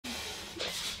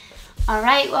All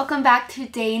right, welcome back to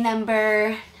day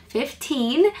number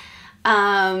 15.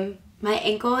 My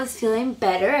ankle is feeling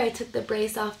better. I took the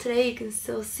brace off today. You can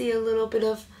still see a little bit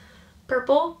of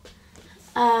purple.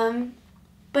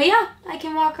 But yeah, I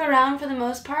can walk around for the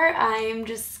most part. I'm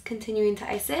just continuing to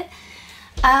ice it.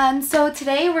 So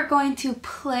today we're going to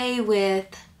play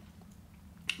with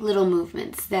little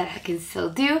movements that I can still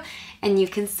do and you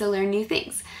can still learn new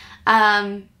things.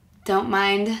 Don't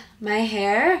mind my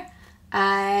hair.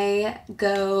 I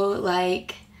go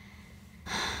like,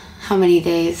 how many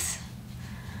days?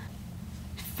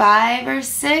 5 or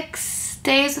 6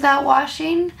 days without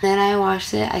washing. Then I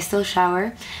wash it. I still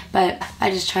shower, but I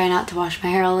just try not to wash my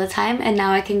hair all the time, and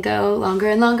now I can go longer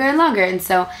and longer and longer. And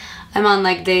so I'm on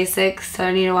like day 6, so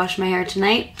I need to wash my hair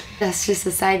tonight. That's just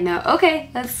a side note. Okay,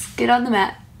 let's get on the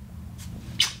mat.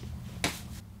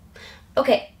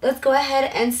 Okay, let's go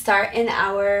ahead and start in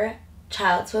our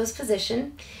child's pose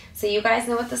position. So you guys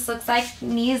know what this looks like.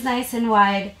 Knees nice and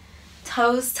wide,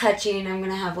 toes touching. I'm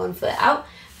gonna have one foot out.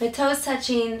 The toes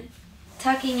touching,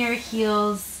 tucking your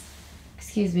heels,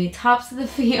 tops of the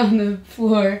feet on the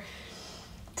floor,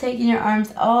 taking your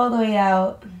arms all the way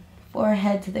out,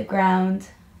 forehead to the ground,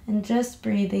 and just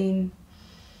breathing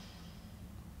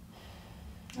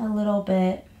a little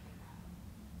bit.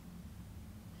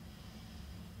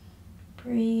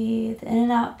 Breathe in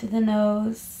and out through the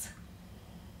nose.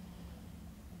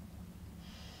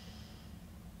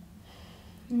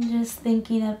 And just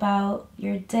thinking about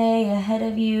your day ahead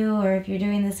of you, or if you're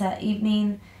doing this at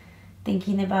evening,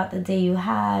 thinking about the day you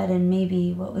had and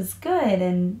maybe what was good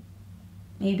and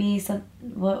maybe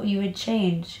what you would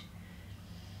change.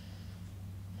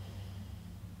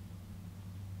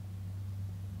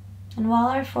 And while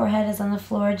our forehead is on the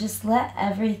floor, just let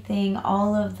everything,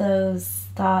 all of those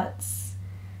thoughts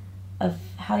of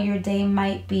how your day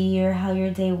might be or how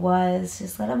your day was,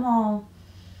 just let them all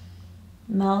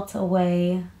melt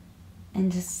away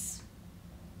and just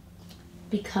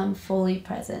become fully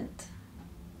present.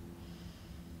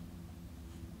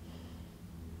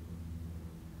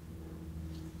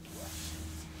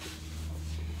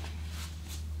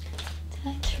 Did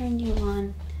I turn you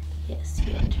on? Yes,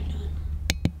 you are turned on.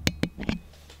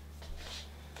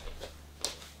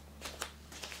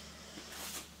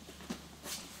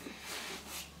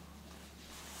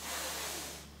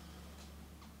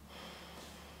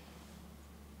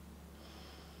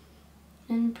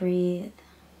 And breathe.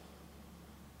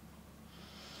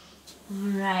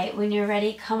 Alright, when you're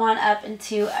ready, come on up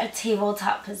into a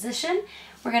tabletop position.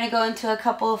 We're going to go into a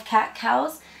couple of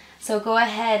cat-cows. So go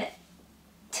ahead,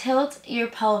 tilt your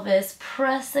pelvis,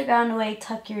 press the ground away,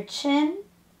 tuck your chin.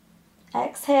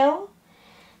 Exhale.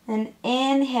 Then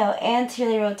inhale,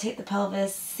 anteriorly rotate the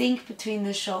pelvis, sink between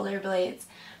the shoulder blades,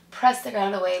 press the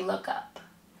ground away, look up.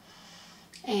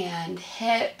 And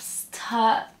hips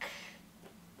tuck.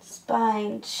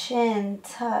 Spine, chin,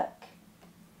 tuck.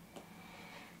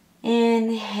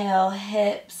 Inhale,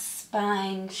 hips,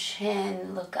 spine,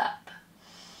 chin, look up.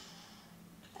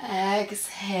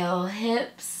 Exhale,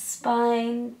 hips,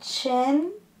 spine,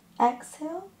 chin.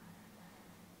 Exhale.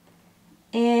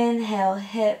 Inhale,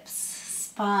 hips,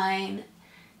 spine,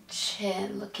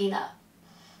 chin, looking up.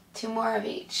 2 more of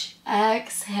each.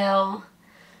 Exhale,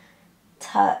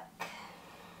 tuck.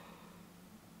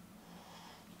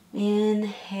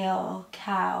 Inhale,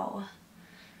 cow.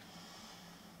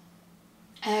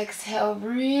 Exhale,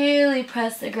 really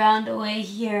press the ground away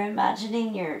here,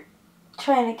 imagining you're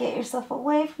trying to get yourself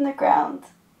away from the ground.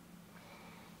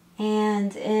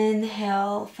 And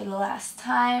inhale for the last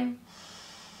time.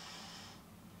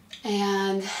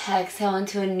 And exhale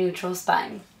into a neutral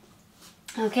spine.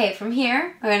 Okay, from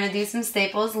here, we're going to do some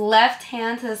staples. Left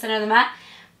hand to the center of the mat.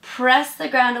 Press the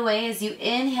ground away as you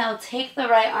inhale. Take the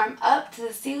right arm up to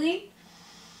the ceiling.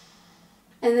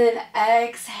 And then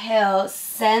exhale.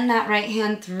 Send that right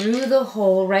hand through the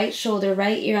hole. Right shoulder,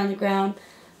 right ear on the ground.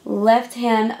 Left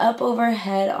hand up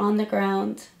overhead on the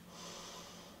ground.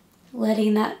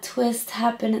 Letting that twist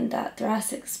happen in that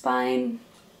thoracic spine.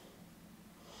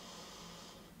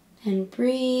 And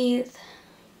breathe.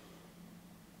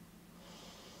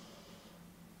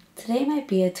 Today might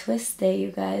be a twist day,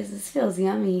 you guys. This feels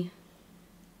yummy.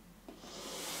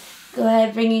 Go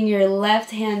ahead, bringing your left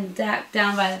hand back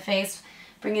down by the face.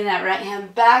 Bringing that right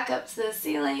hand back up to the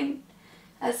ceiling.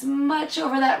 As much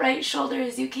over that right shoulder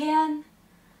as you can.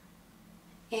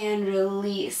 And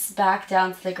release back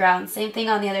down to the ground. Same thing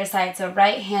on the other side. So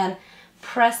right hand,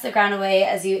 press the ground away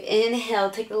as you inhale.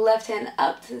 Take the left hand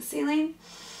up to the ceiling.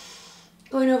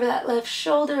 Going over that left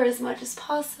shoulder as much as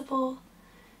possible.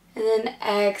 And then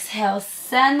exhale,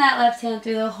 send that left hand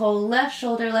through the hole, left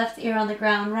shoulder, left ear on the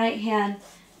ground, right hand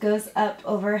goes up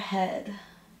overhead.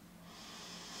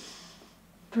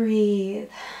 Breathe.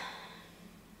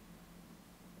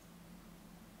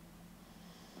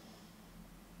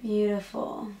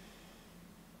 Beautiful.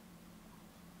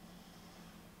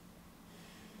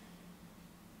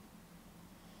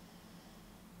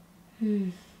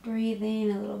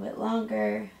 Breathing a little bit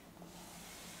longer.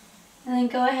 And then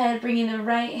go ahead, bringing the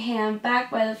right hand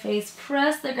back by the face.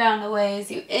 Press the ground away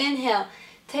as you inhale.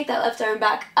 Take that left arm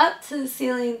back up to the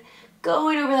ceiling.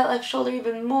 Going over that left shoulder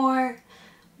even more.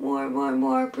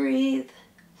 More. Breathe.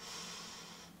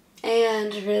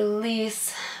 And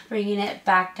release, bringing it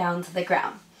back down to the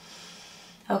ground.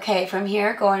 Okay, from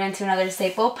here, going into another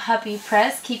staple, puppy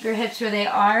press. Keep your hips where they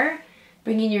are.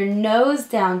 Bringing your nose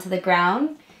down to the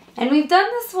ground. And we've done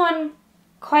this one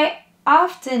quite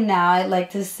often now, I'd like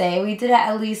to say. We did it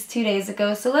at least 2 days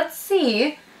ago. So let's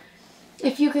see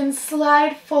if you can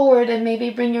slide forward and maybe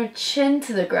bring your chin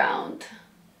to the ground.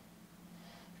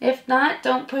 If not,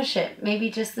 don't push it. Maybe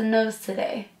just the nose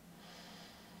today.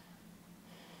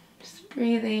 Just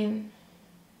breathing.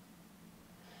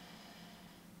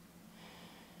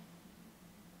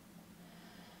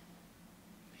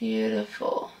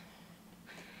 Beautiful.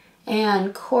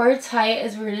 And core tight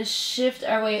as we're going to shift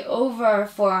our way over our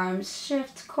forearms.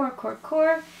 Shift,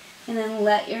 core. And then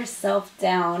let yourself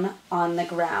down on the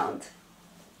ground.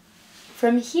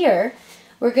 From here,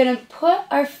 we're going to put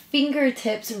our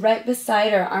fingertips right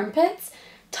beside our armpits.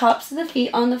 Tops of the feet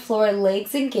on the floor,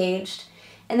 legs engaged.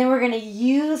 And then we're going to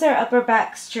use our upper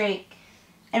back straight.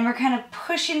 And we're kind of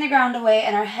pushing the ground away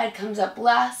and our head comes up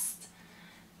last.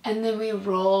 And then we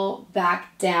roll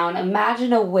back down.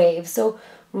 Imagine a wave. So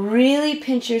really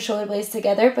pinch your shoulder blades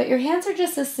together, but your hands are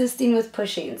just assisting with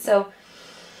pushing. So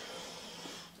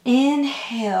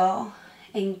inhale,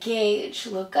 engage,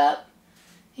 look up,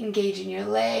 engage in your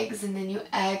legs, and then you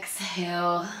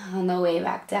exhale on the way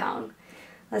back down.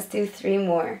 Let's do 3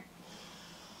 more.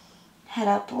 Head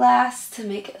up last to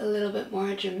make it a little bit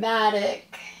more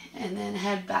dramatic, and then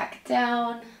head back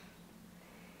down.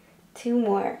 2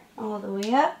 more, all the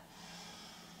way up.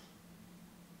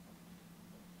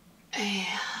 And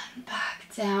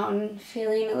back down,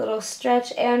 feeling a little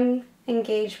stretch and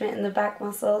engagement in the back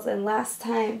muscles. And last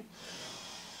time.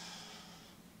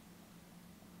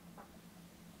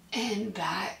 And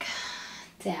back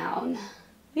down.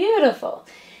 Beautiful.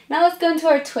 Now let's go into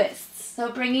our twists.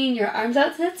 So bringing your arms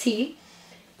out to the T,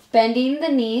 bending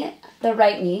bending the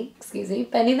right knee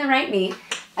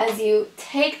as you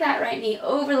take that right knee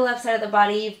over the left side of the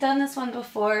body. You've done this one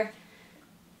before.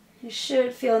 You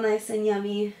should feel nice and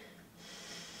yummy.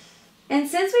 And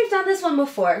since we've done this one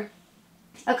before,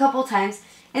 a couple times,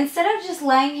 instead of just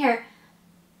lying here,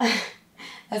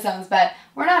 that sounds bad,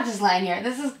 we're not just lying here,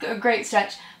 this is a great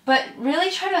stretch, but really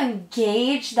try to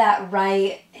engage that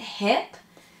right hip,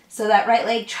 so that right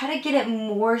leg, try to get it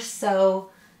more so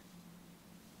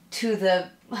to the,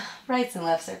 rights and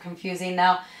lefts are confusing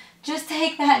now, just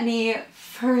take that knee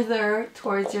further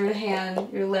towards your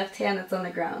hand, your left hand that's on the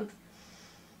ground.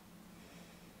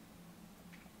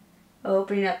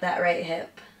 Opening up that right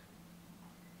hip.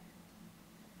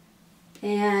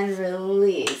 And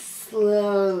release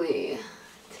slowly.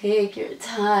 Take your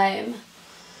time.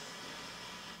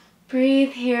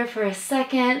 Breathe here for a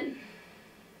second.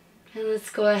 And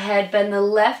let's go ahead, bend the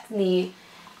left knee,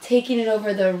 taking it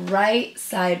over the right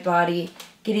side body,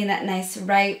 getting that nice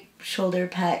right shoulder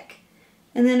pec.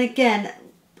 And then again,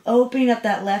 opening up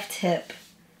that left hip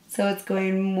so it's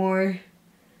going more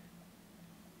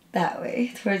that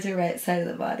way, towards your right side of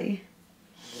the body.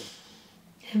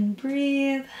 And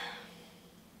breathe.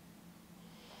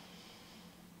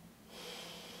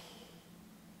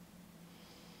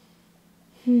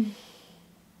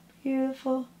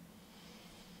 Beautiful.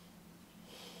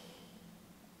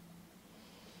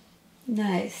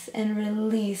 Nice. And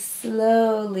release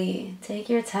slowly. Take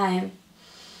your time.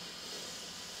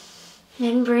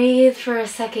 And breathe for a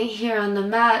second here on the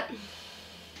mat.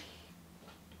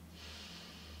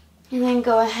 And then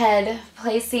go ahead,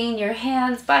 placing your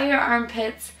hands by your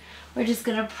armpits. We're just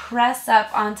going to press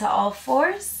up onto all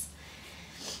fours.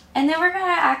 And then we're going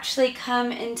to actually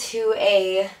come into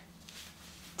a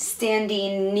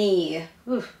standing knee.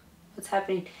 Ooh, what's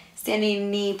happening? Standing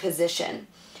knee position.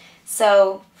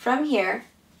 So from here,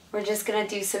 we're just going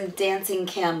to do some dancing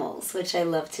camels, which I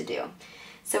love to do.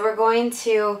 So we're going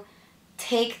to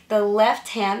take the left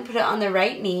hand, put it on the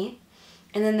right knee.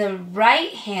 And then the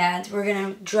right hand, we're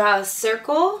going to draw a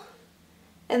circle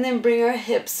and then bring our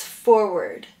hips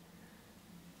forward.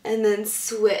 And then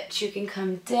switch. You can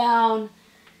come down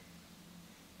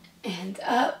and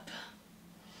up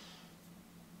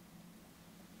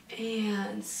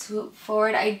And swoop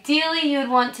forward. Ideally, you'd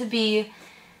want to be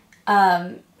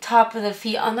top of the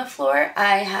feet on the floor.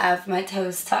 I have my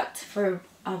toes tucked for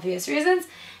obvious reasons,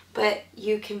 but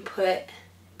you can put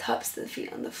tops of the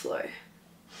feet on the floor.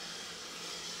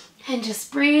 And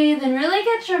just breathe and really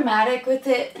get dramatic with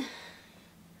it.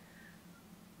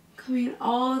 Coming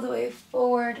all the way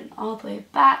forward and all the way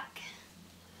back.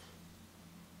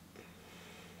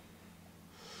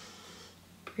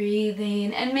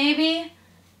 Breathing. And maybe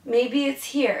it's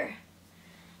here.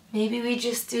 Maybe we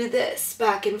just do this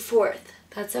back and forth.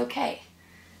 That's okay.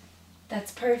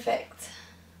 That's perfect.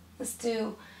 Let's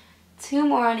do 2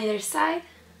 more on either side.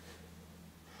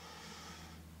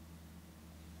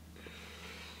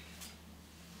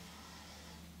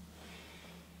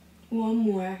 One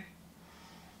more.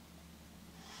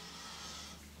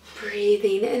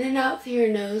 Breathing in and out through your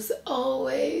nose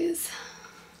always.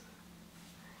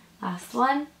 Last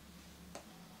one.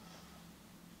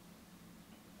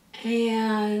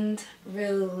 And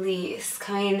release.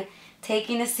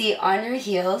 Taking a seat on your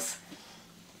heels.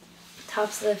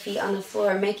 Tops of the feet on the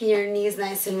floor. Making your knees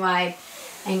nice and wide.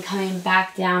 And coming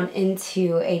back down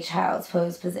into a child's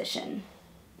pose position.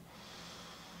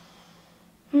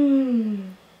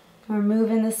 We're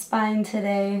moving the spine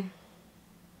today.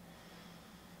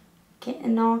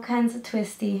 Getting all kinds of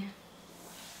twisty.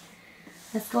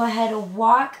 Let's go ahead and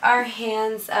walk our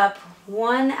hands up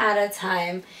one at a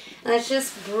time. And let's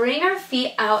just bring our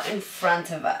feet out in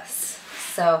front of us.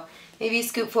 So maybe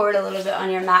scoot forward a little bit on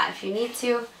your mat if you need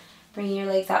to. Bring your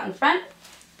legs out in front.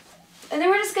 And then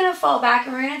we're just going to fall back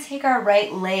and we're going to take our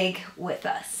right leg with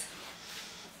us.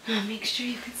 Make sure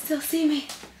you can still see me.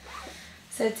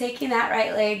 So taking that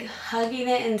right leg, hugging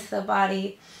it into the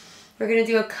body. We're going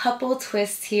to do a couple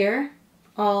twists here.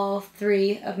 All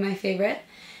 3 of my favorite.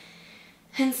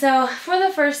 And so for the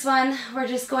first one, we're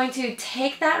just going to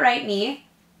take that right knee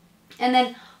and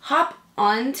then hop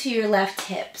onto your left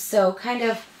hip. So kind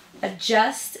of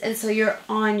adjust, and so you're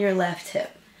on your left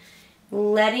hip.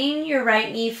 Letting your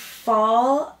right knee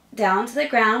fall down to the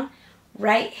ground.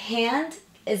 Right hand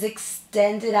is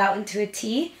extended out into a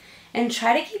T, and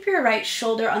try to keep your right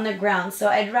shoulder on the ground. So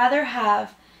I'd rather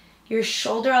have your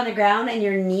shoulder on the ground and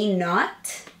your knee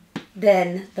not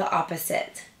than the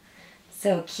opposite.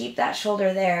 So keep that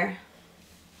shoulder there.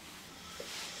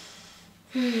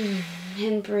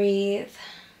 And breathe.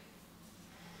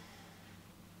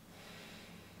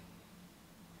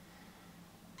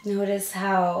 Notice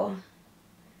how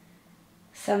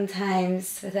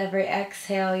sometimes with every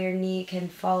exhale your knee can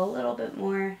fall a little bit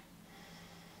more.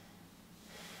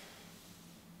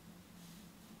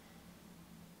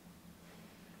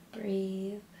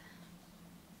 Breathe.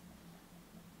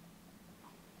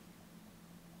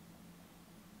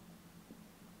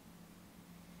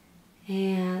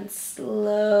 And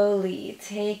slowly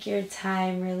take your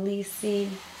time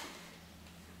releasing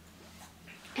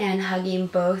and hugging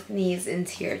both knees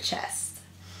into your chest.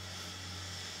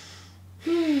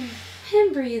 And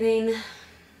breathing.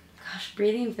 Gosh,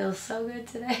 breathing feels so good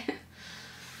today.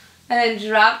 And then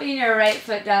dropping your right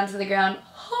foot down to the ground.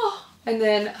 And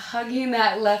then hugging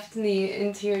that left knee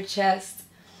into your chest.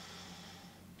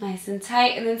 Nice and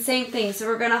tight. And then same thing. So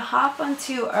we're going to hop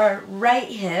onto our right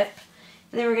hip.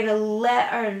 And then we're going to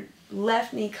let our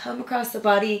left knee come across the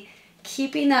body,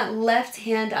 keeping that left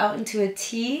hand out into a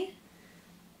T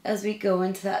as we go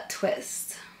into that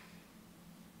twist.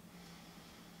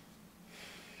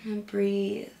 And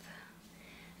breathe.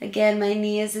 Again, my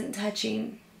knee isn't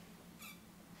touching.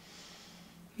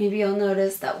 Maybe you'll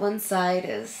notice that one side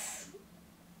is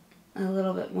a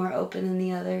little bit more open than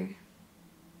the other.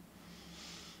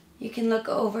 You can look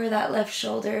over that left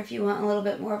shoulder if you want a little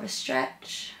bit more of a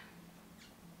stretch.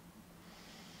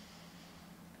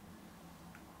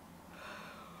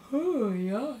 Oh,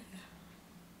 yeah.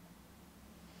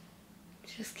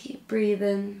 Just keep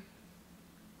breathing.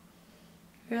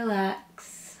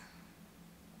 Relax.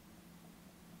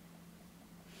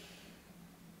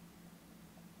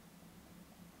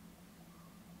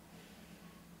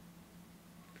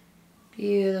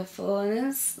 Beautiful. And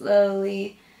then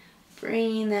slowly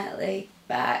bringing that leg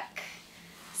back,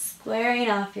 squaring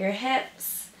off your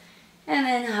hips, and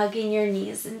then hugging your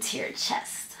knees into your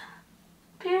chest.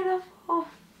 Beautiful.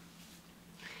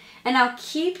 And now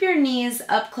keep your knees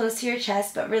up close to your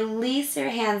chest, but release your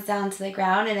hands down to the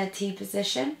ground in a T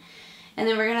position. And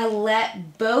then we're going to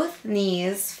let both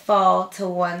knees fall to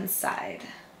one side.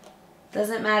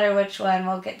 Doesn't matter which one,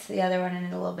 we'll get to the other one in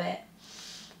a little bit.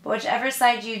 But whichever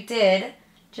side you did,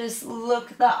 just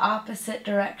look the opposite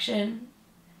direction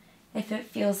if it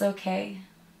feels okay.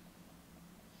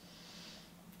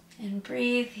 And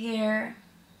breathe here.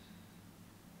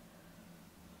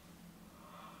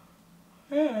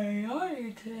 Hey, how are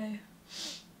you today?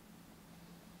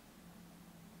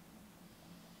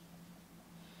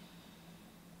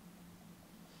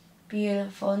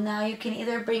 Beautiful. Now you can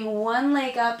either bring one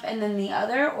leg up and then the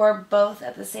other, or both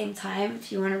at the same time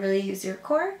if you want to really use your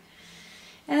core.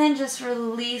 And then just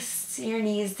release your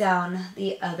knees down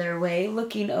the other way,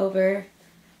 looking over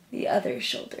the other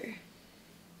shoulder.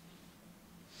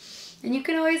 And you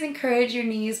can always encourage your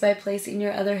knees by placing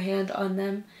your other hand on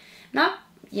them. Not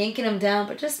yanking them down,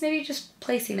 but just maybe just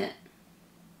placing it.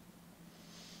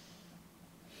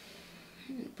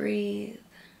 Breathe.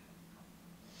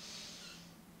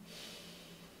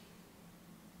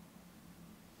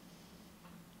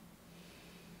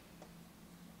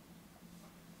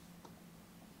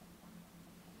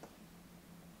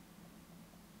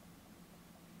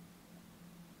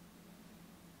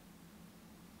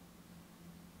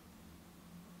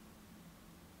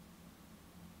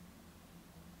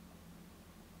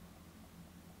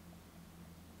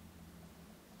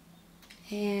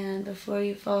 And before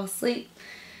you fall asleep,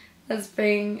 let's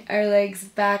bring our legs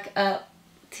back up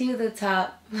to the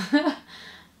top.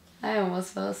 I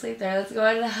almost fell asleep there. Let's go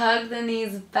ahead and hug the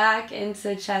knees back into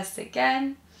the chest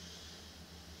again.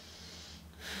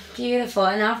 Beautiful.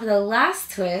 And now for the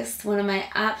last twist, one of my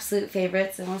absolute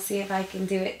favorites, and we'll see if I can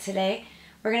do it today.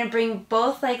 We're going to bring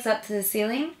both legs up to the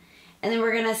ceiling, and then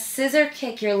we're going to scissor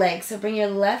kick your legs. So bring your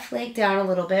left leg down a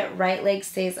little bit, right leg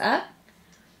stays up.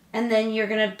 And then you're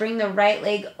going to bring the right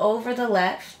leg over the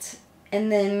left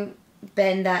and then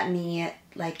bend that knee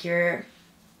like you're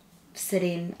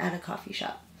sitting at a coffee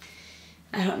shop.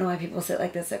 I don't know why people sit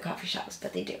like this at coffee shops,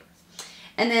 but they do.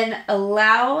 And then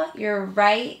allow your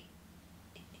right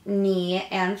knee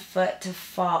and foot to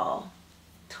fall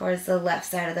towards the left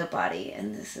side of the body.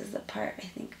 And this is the part, I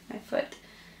think, my foot.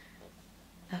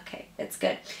 Okay, it's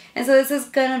good. And so this is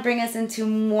going to bring us into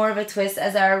more of a twist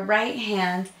as our right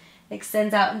hand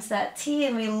extends out into that T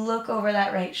and we look over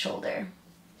that right shoulder.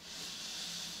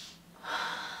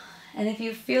 And if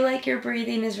you feel like your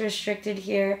breathing is restricted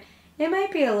here, it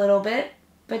might be a little bit,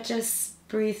 but just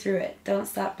breathe through it. Don't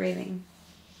stop breathing.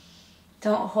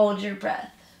 Don't hold your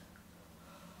breath.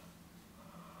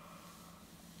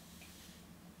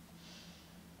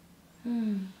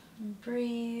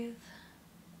 Breathe.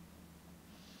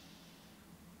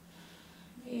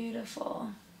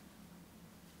 Beautiful.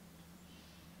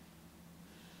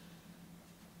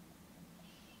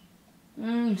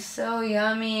 So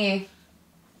yummy.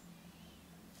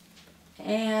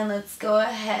 And let's go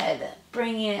ahead,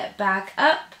 bringing it back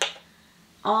up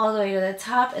all the way to the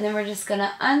top, and then we're just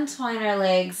gonna untwine our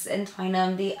legs and twine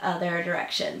them the other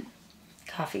direction,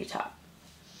 coffee top.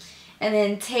 And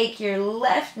then take your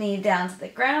left knee down to the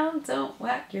ground, don't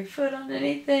whack your foot on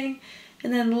anything,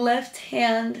 and then left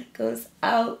hand goes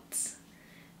out,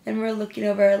 and we're looking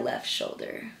over our left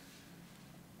shoulder.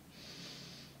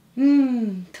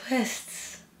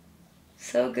 Twists.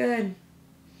 So good.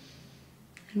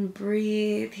 And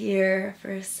breathe here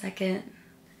for a second.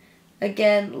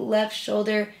 Again, left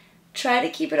shoulder. Try to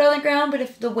keep it on the ground, but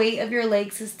if the weight of your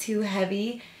legs is too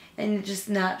heavy and it just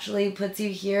naturally puts you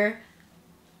here,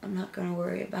 I'm not going to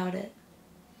worry about it.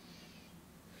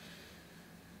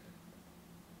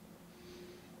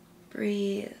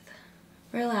 Breathe.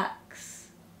 Relax.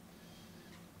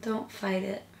 Don't fight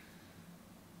it.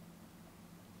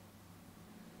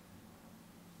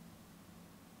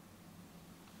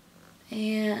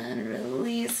 And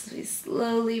release. We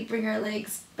slowly bring our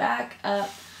legs back up,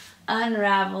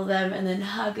 unravel them, and then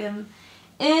hug them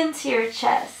into your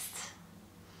chest.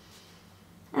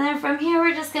 And then from here,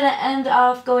 we're just going to end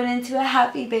off going into a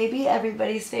happy baby,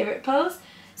 everybody's favorite pose.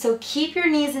 So keep your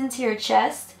knees into your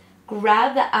chest,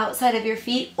 grab the outside of your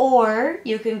feet, or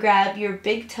you can grab your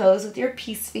big toes with your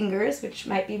peace fingers, which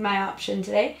might be my option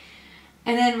today.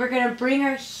 And then we're going to bring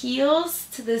our heels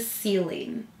to the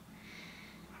ceiling.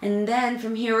 And then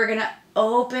from here, we're going to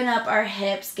open up our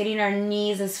hips, getting our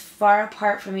knees as far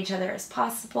apart from each other as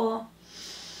possible.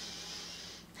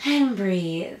 And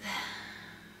breathe.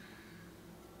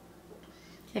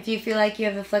 If you feel like you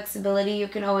have the flexibility, you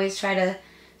can always try to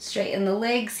straighten the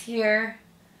legs here.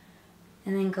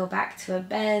 And then go back to a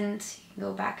bend. You can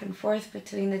go back and forth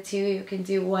between the two. You can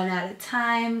do one at a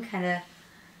time. Kind of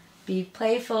be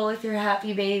playful with your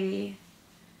happy baby.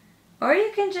 Or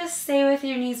you can just stay with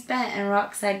your knees bent and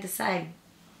rock side to side.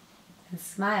 And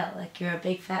smile like you're a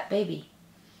big fat baby.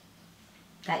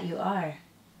 That you are.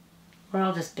 We're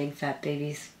all just big fat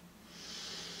babies.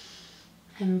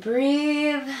 And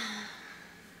breathe.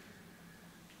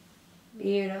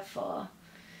 Beautiful.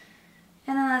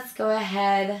 And then let's go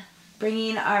ahead,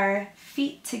 bringing our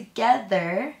feet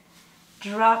together,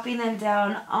 dropping them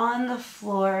down on the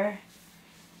floor,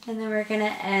 And then we're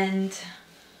gonna end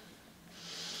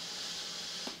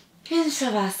in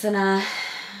Shavasana.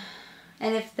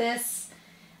 And if this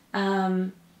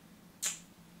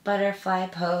butterfly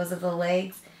pose of the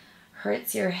legs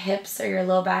hurts your hips or your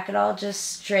low back at all,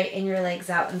 just straighten your legs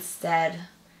out instead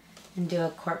and do a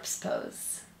corpse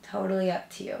pose. Totally up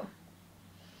to you.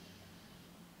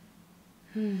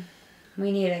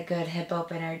 We need a good hip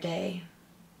opener day.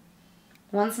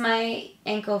 Once my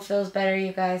ankle feels better,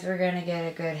 you guys, we're gonna get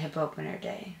a good hip opener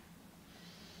day.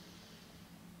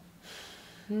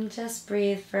 And just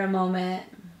breathe for a moment.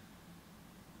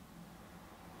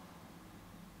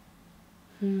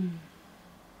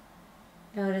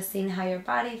 Noticing how your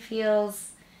body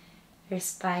feels, if your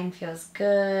spine feels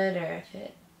good, or if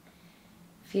it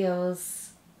feels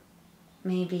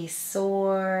maybe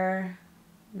sore,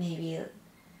 maybe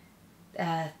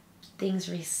things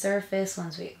resurface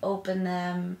once we open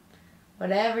them.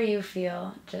 Whatever you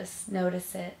feel, just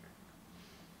notice it.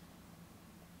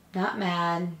 Not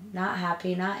mad, not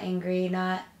happy, not angry,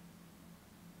 not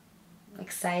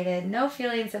excited. No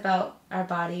feelings about our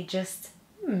body, just,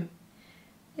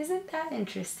 isn't that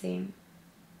interesting?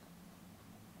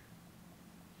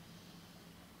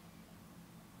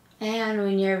 And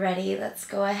when you're ready, let's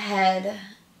go ahead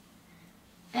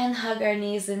and hug our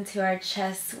knees into our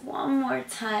chest one more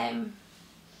time.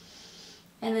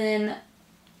 And then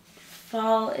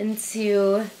fall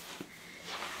into,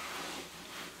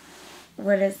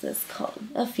 what is this called?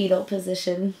 A fetal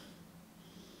position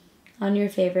on your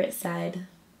favorite side.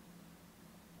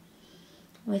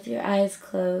 With your eyes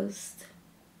closed.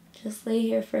 Just lay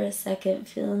here for a second,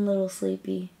 feeling a little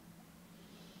sleepy.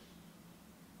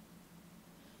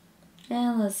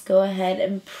 And let's go ahead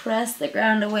and press the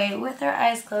ground away with our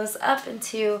eyes closed up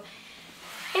into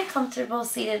a comfortable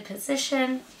seated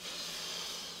position.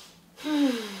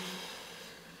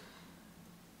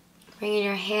 Bringing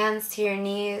your hands to your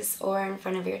knees or in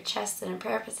front of your chest in a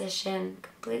prayer position,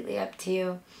 completely up to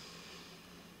you.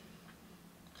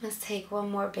 Let's take one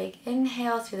more big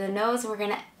inhale through the nose. We're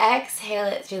going to exhale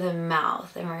it through the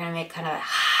mouth, and we're going to make kind of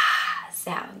a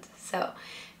sound. So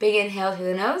big inhale through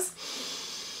the nose.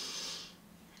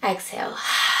 Exhale.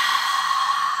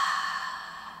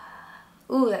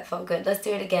 Ooh, that felt good. Let's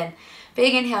do it again.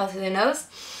 Big inhale through the nose.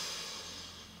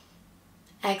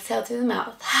 Exhale through the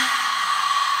mouth.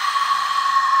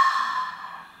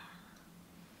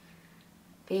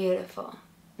 Beautiful.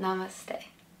 Namaste.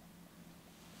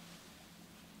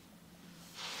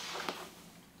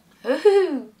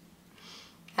 Woohoo!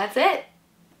 That's it.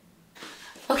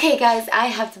 Okay guys, I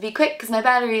have to be quick because my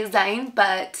battery is dying,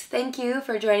 but thank you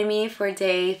for joining me for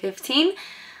day 15.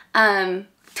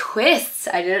 Twists.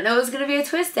 I didn't know it was going to be a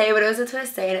twist day, but it was a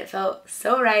twist day and it felt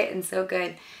so right and so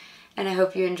good. And I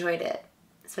hope you enjoyed it,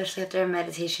 especially after a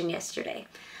meditation yesterday.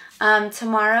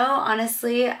 Tomorrow,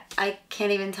 honestly, I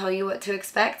can't even tell you what to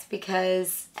expect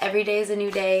because every day is a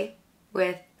new day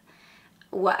with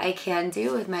what I can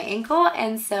do with my ankle,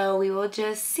 and so we will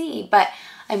just see. But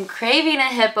I'm craving a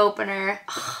hip opener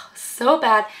so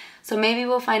bad, so maybe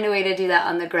we'll find a way to do that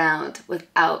on the ground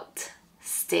without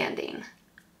standing.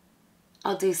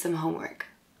 I'll do some homework.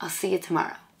 I'll see you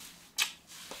tomorrow.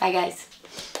 Bye guys.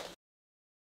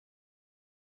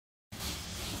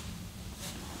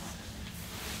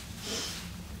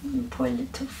 Poor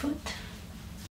little foot.